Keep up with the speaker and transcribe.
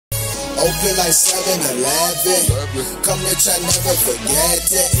Open like 7-Eleven. Come to try, never forget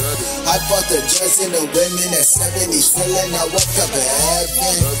it. I fought the drugs and the women at 70s, feeling I woke up in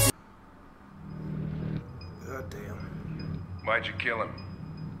heaven. God damn. Why'd you kill him?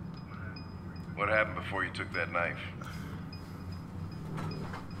 What happened before you took that knife?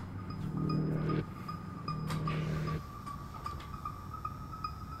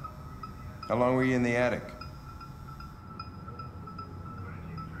 How long were you in the attic?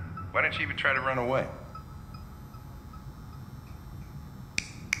 Why didn't you even try to run away?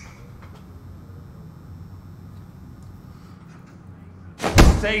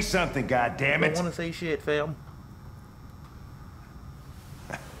 Say something, goddammit! I don't want to say shit, fam.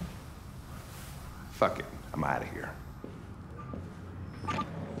 Fuck it, I'm out of here.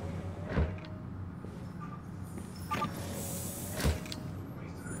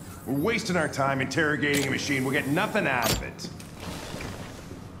 We're wasting our time interrogating a machine. We'll get nothing out of it.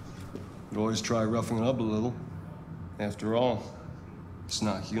 You always try roughing it up a little. After all, it's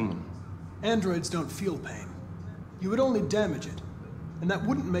not human. Androids don't feel pain. You would only damage it, and that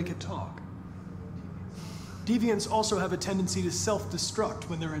wouldn't make it talk. Deviants also have a tendency to self-destruct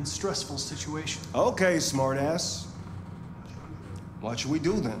when they're in stressful situations. Okay, smartass. What should we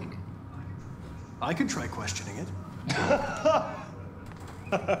do then? I could try questioning it.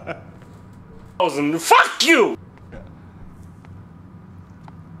 Fuck you!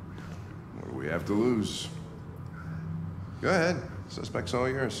 What do we have to lose? Go ahead. Suspect's all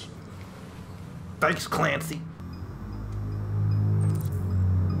yours. Thanks, Clancy.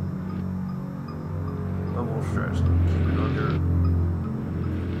 No more stress. Keep it under.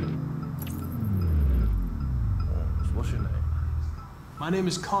 What's your name? My name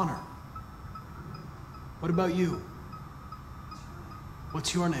is Connor. What about you?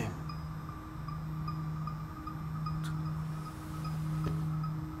 What's your name?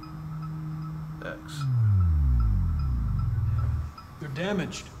 X. You're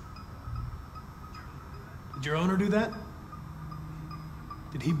damaged. Did your owner do that?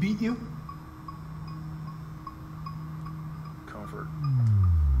 Did he beat you? Comfort.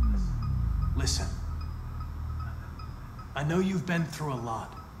 Listen. I know you've been through a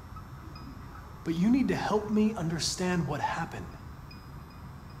lot, but you need to help me understand what happened.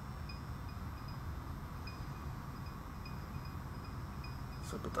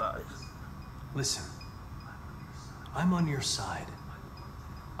 Sympathize. Listen, I'm on your side.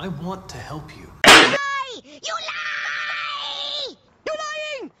 I want to help you. Lie! You lie! You're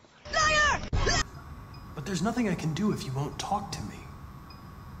lying! Liar! But there's nothing I can do if you won't talk to me.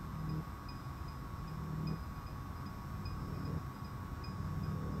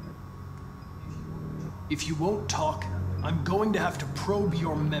 If you won't talk, I'm going to have to probe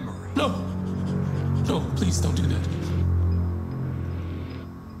your memory. No! No, please don't do that.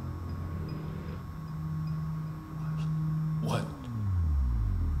 What?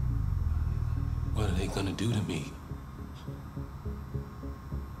 What are they gonna do to me?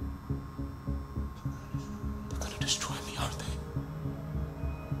 They're gonna destroy me, aren't they?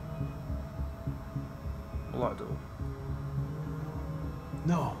 Well, I do.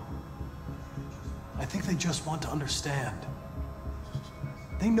 No. I think they just want to understand.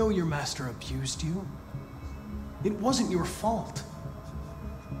 They know your master abused you. It wasn't your fault.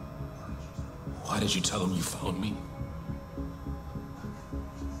 Why did you tell them you found me?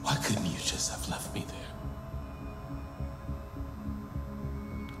 Why couldn't you just have left me there?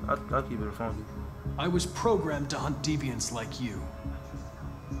 I'll keep it funky. I was programmed to hunt deviants like you.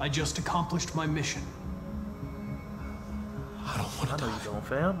 I just accomplished my mission. I don't want I to know die. you don't,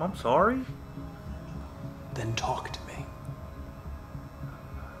 fam. I'm sorry. Then talk to me.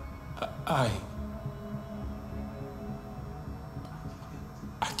 I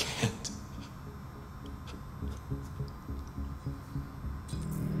can't.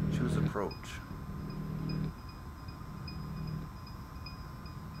 Choose approach.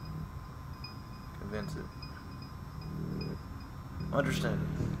 Convince it. Understand it.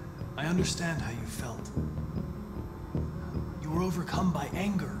 I understand how you felt. You were overcome by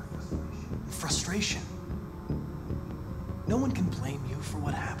anger and frustration. No one can blame you for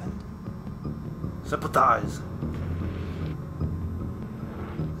what happened. Sympathize.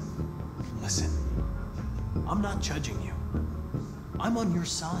 Listen, I'm not judging you. I'm on your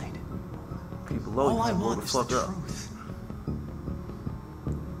side. People below All you I can blow want the is the fuck up. truth.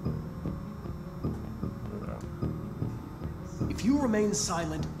 If you remain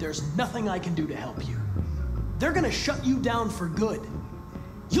silent, there's nothing I can do to help you. They're gonna shut you down for good.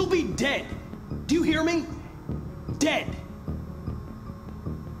 You'll be dead. Do you hear me? Dead.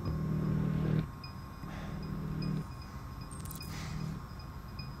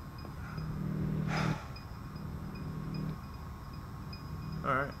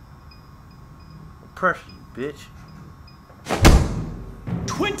 Alright. Pressure you, bitch.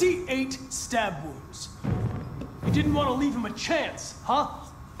 28 stab wounds. You didn't want to leave him a chance, huh?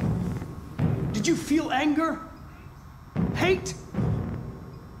 Did you feel anger? Hate?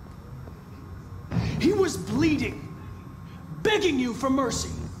 He was bleeding, begging you for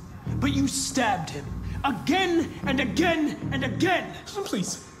mercy, but you stabbed him again and again and again.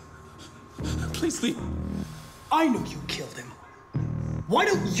 Please. Please leave. I know you killed him. Why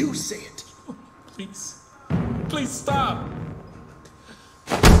don't you say it? Please. Please stop.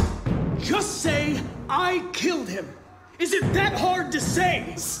 Just say, I killed him. Is it that hard to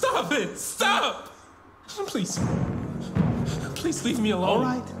say? Stop it. Stop. Please. Please leave me alone. All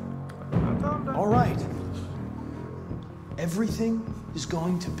right. All right. Everything is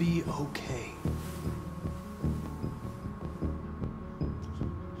going to be okay.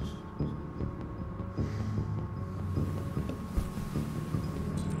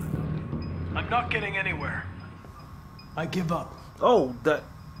 I'm not getting anywhere. I give up. Oh, that.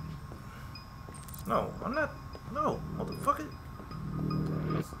 No, I'm not. No, motherfucker.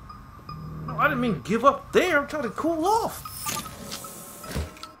 No, I didn't mean give up there. I'm trying to cool off.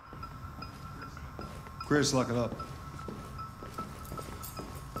 Chris, lock it up.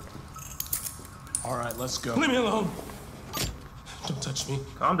 All right, let's go. Leave me alone. Don't touch me.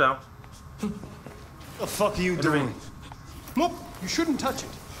 Calm down. The fuck are you doing? Nope, you shouldn't touch it.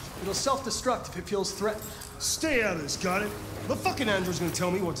 It'll self-destruct if it feels threatened. Stay out of this, got it? The fucking Andrew's gonna tell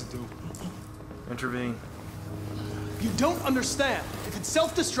me what to do. Intervene. You don't understand. If it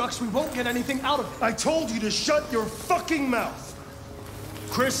self-destructs, we won't get anything out of it. I told you to shut your fucking mouth.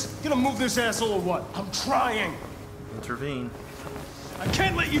 Chris, you gonna move this asshole or what? I'm trying. Intervene. I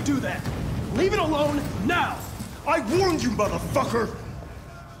can't let you do that. Leave it alone now. I warned you, motherfucker!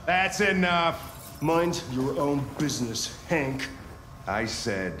 That's enough. Mind your own business, Hank. I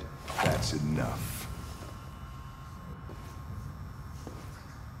said that's enough.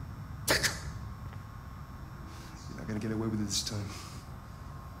 You're not gonna get away with it this time.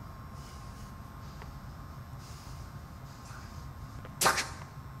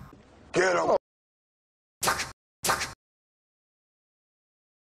 Get him!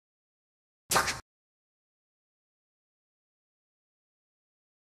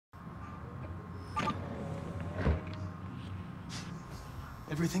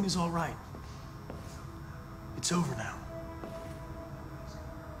 Everything is all right. It's over now.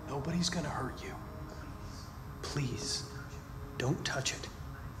 Nobody's gonna hurt you. Please, don't touch it.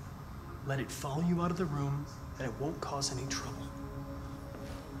 Let it follow you out of the room, and it won't cause any trouble.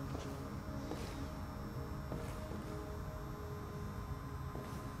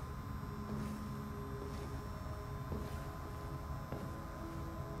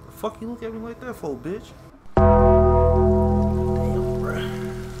 The fuck you look at me like that for, bitch?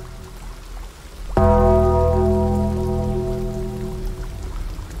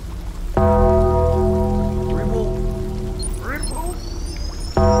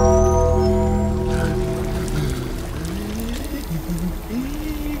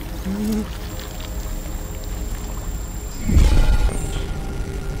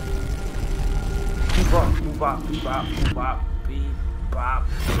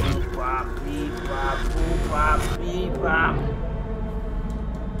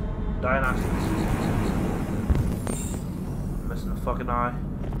 Diagnostics. Missing a fucking eye.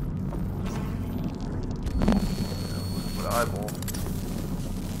 With an eyeball.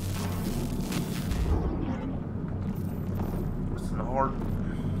 Missing a heart.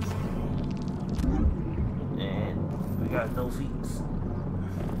 And we got no feet.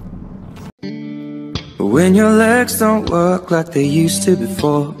 When your legs don't work like they used to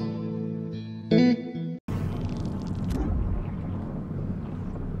before.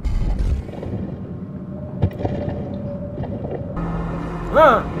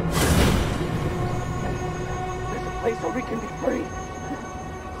 There's a place where we can be free.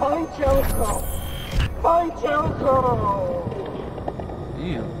 Find Jericho! Find Jericho!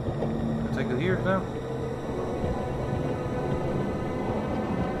 Ew. Can I take it here now?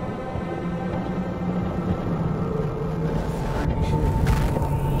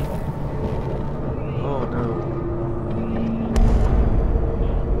 Oh no.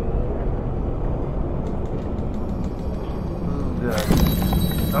 Oh god.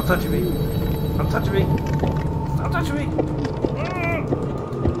 Stop touching me. Stop touching me. Stop touching me.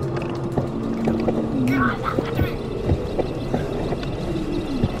 God, stop touching me.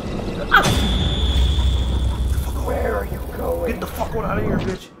 Where are you going? Get the fuck out of here,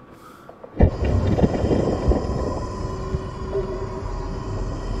 bitch.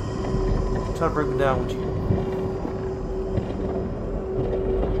 Try to break me down with you.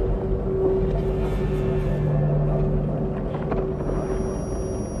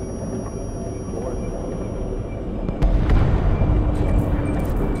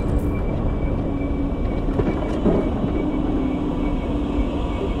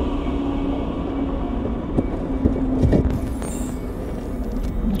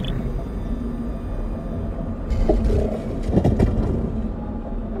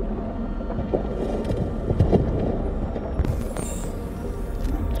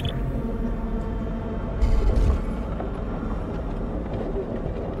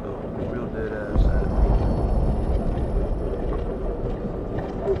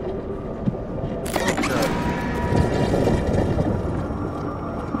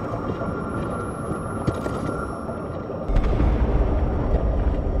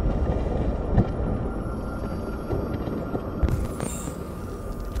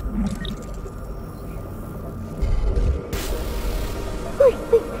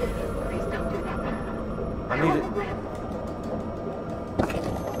 I need it.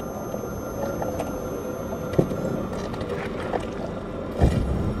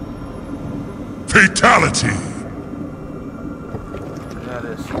 Fatality! That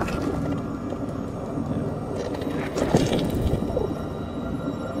is.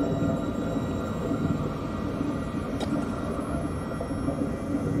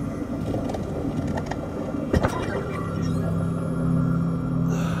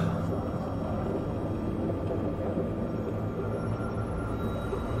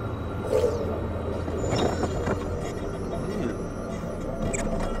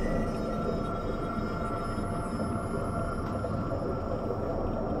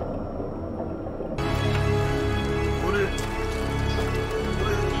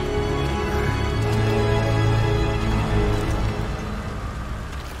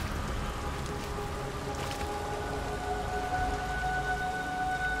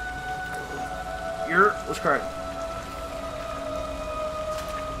 What's crack?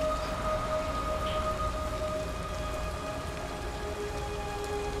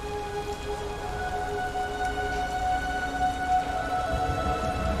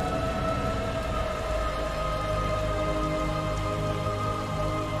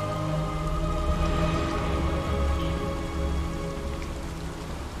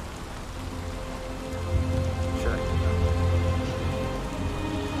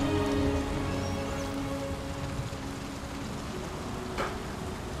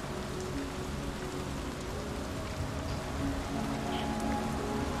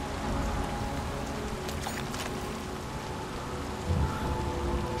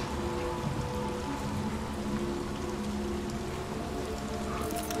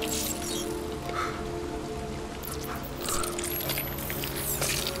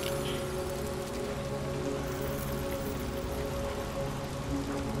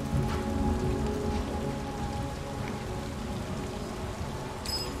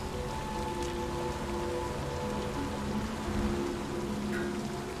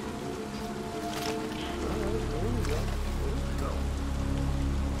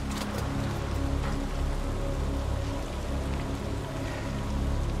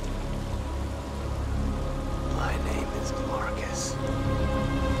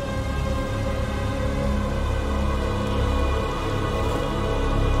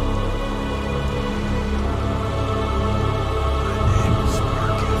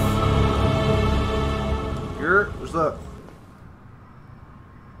 What's up?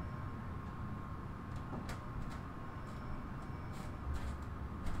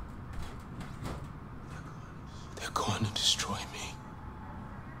 They're going to destroy me.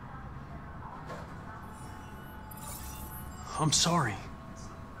 I'm sorry.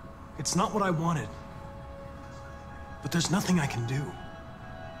 It's not what I wanted. But there's nothing I can do.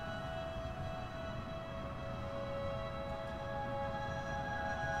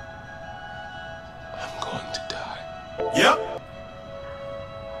 I'm going to die. Yep.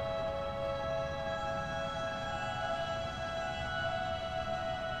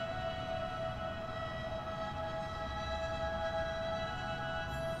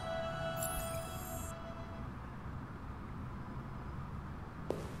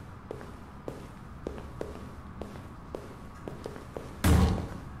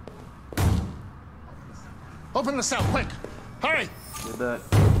 Open the cell, quick! Hurry! Did that.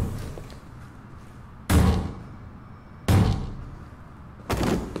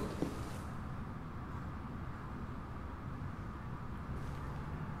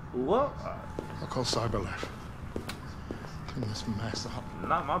 What? I'll call CyberLife. Clean this mess up.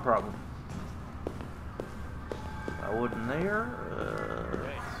 Not my problem. I wasn't there.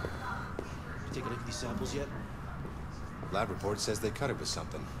 Take a look at these samples yet? Lab report says they cut it with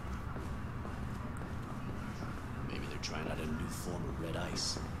something. Maybe they're trying out a new form of red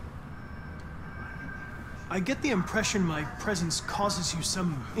ice. I get the impression my presence causes you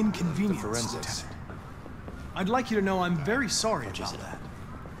some inconvenience, Forensics. Lieutenant. I'd like you to know I'm very sorry about that.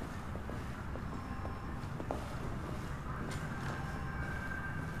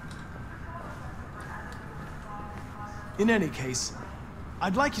 In any case,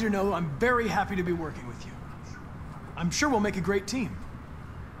 I'd like you to know I'm very happy to be working with you. I'm sure we'll make a great team.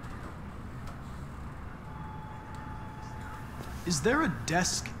 Is there a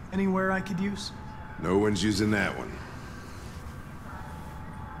desk anywhere I could use? No one's using that one.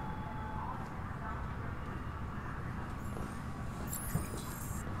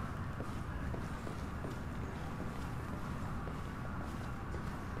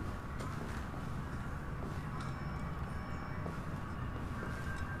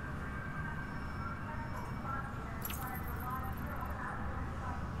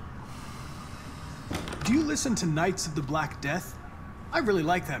 Do you listen to Knights of the Black Death? I really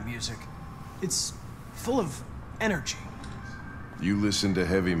like that music. It's full of energy. You listen to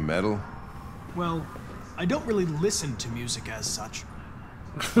heavy metal? Well, I don't really listen to music as such,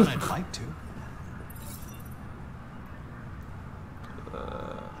 but I'd like to.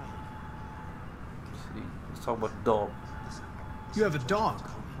 See, let's talk about the dog. You have a dog,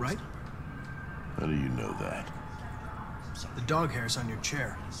 right? How do you know that? The dog hair's on your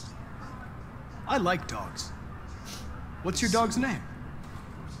chair. I like dogs. What's your dog's name?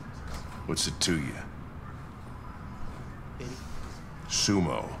 What's it to you?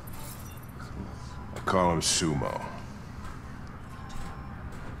 Sumo. I call him Sumo.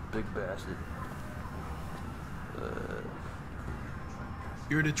 Big bastard.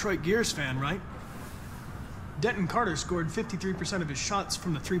 You're a Detroit Gears fan, right? Denton Carter scored 53% of his shots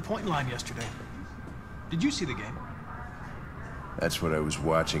from the three-point line yesterday. Did you see the game? That's what I was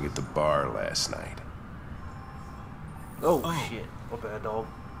watching at the bar last night. Oh. Shit. My bad, dog.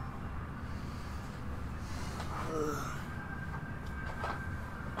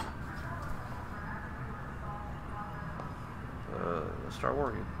 Let's start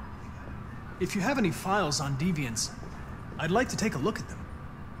working. If you have any files on Deviants, I'd like to take a look at them.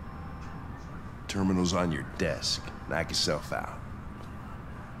 Terminal's on your desk. Knock yourself out.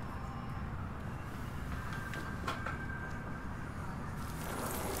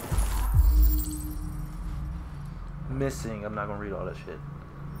 Missing. I'm not gonna read all that shit.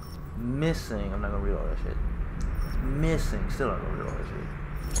 Missing. I'm not gonna read all that shit. Missing. Still not gonna read all that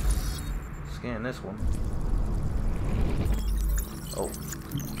shit. Scan this one. Oh.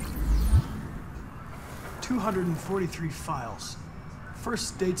 243 files.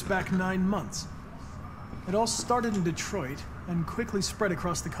 First dates back 9 months. It all started in Detroit and quickly spread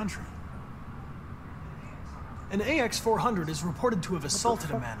across the country. An AX-400 is reported to have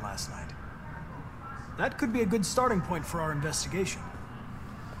assaulted a man last night. That could be a good starting point for our investigation.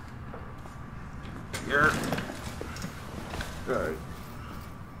 Yeah. All right.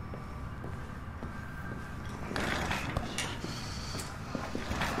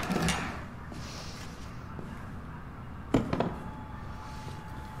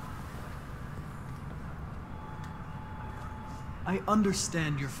 I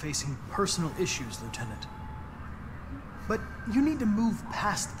understand you're facing personal issues, Lieutenant. But you need to move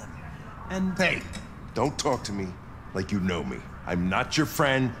past them, and... Hey, don't talk to me like you know me. I'm not your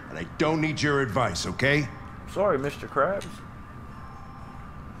friend, and I don't need your advice, okay? Sorry, Mr. Krabs.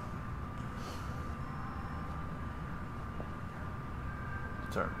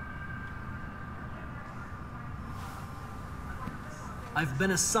 Turn. I've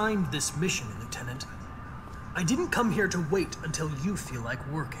been assigned this mission, Lieutenant. I didn't come here to wait until you feel like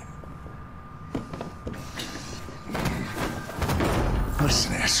working.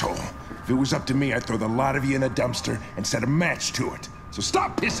 Listen, asshole. If it was up to me, I'd throw the lot of you in a dumpster and set a match to it. So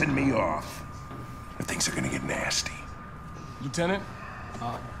stop pissing me off. Or things are gonna get nasty. Lieutenant,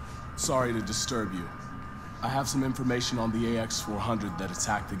 sorry to disturb you. I have some information on the AX-400 that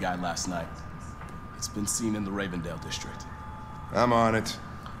attacked the guy last night. It's been seen in the Ravendale district. I'm on it.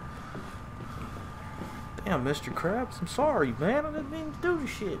 Damn, Mr. Krabs, I'm sorry, man. I didn't mean to do this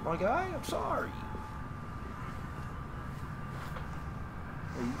shit, my guy. I'm sorry.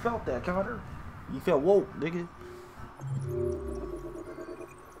 You felt that, Connor. You felt woke, nigga.